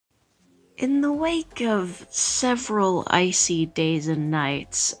In the wake of several icy days and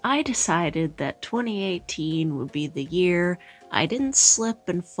nights, I decided that 2018 would be the year I didn't slip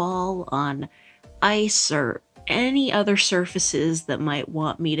and fall on ice or any other surfaces that might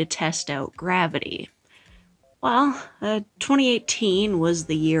want me to test out gravity. Well, 2018 was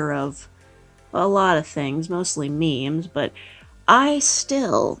the year of a lot of things, mostly memes, but I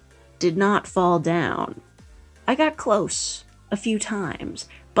still did not fall down. I got close a few times,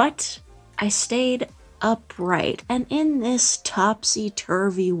 but I stayed upright. And in this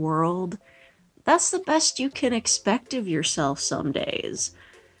topsy-turvy world, that's the best you can expect of yourself some days.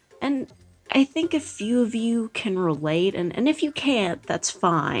 And I think a few of you can relate, and if you can't, that's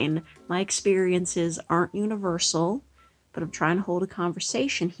fine. My experiences aren't universal, but I'm trying to hold a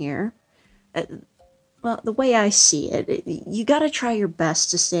conversation here. Uh, well, the way I see it, you gotta try your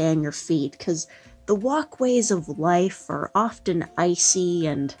best to stay on your feet, because the walkways of life are often icy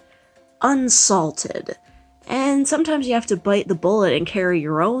and unsalted. And sometimes you have to bite the bullet and carry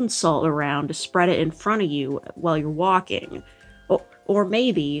your own salt around to spread it in front of you while you're walking. Or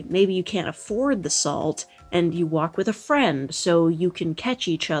maybe you can't afford the salt and you walk with a friend so you can catch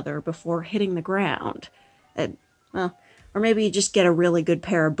each other before hitting the ground. Well, or maybe you just get a really good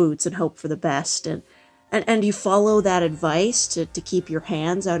pair of boots and hope for the best, and you follow that advice to keep your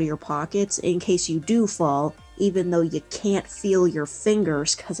hands out of your pockets in case you do fall, even though you can't feel your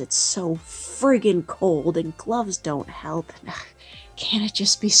fingers because it's so friggin' cold and gloves don't help. Can't it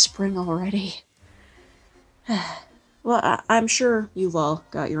just be spring already? Well, I'm sure you've all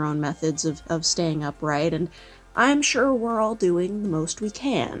got your own methods of staying upright, and I'm sure we're all doing the most we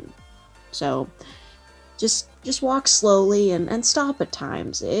can. So, just walk slowly and stop at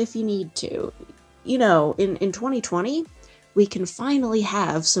times if you need to. You know, in 2020, we can finally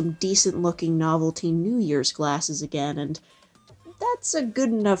have some decent-looking novelty New Year's glasses again, and that's a good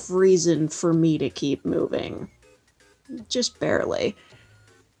enough reason for me to keep moving. Just barely.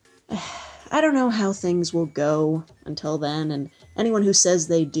 I don't know how things will go until then, and anyone who says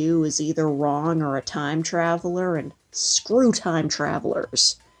they do is either wrong or a time traveler, and screw time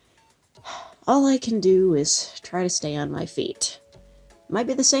travelers. All I can do is try to stay on my feet. Might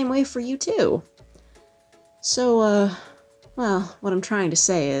be the same way for you too. So, well, what I'm trying to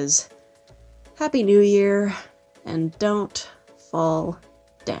say is, Happy New Year, and don't fall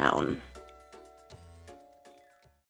down.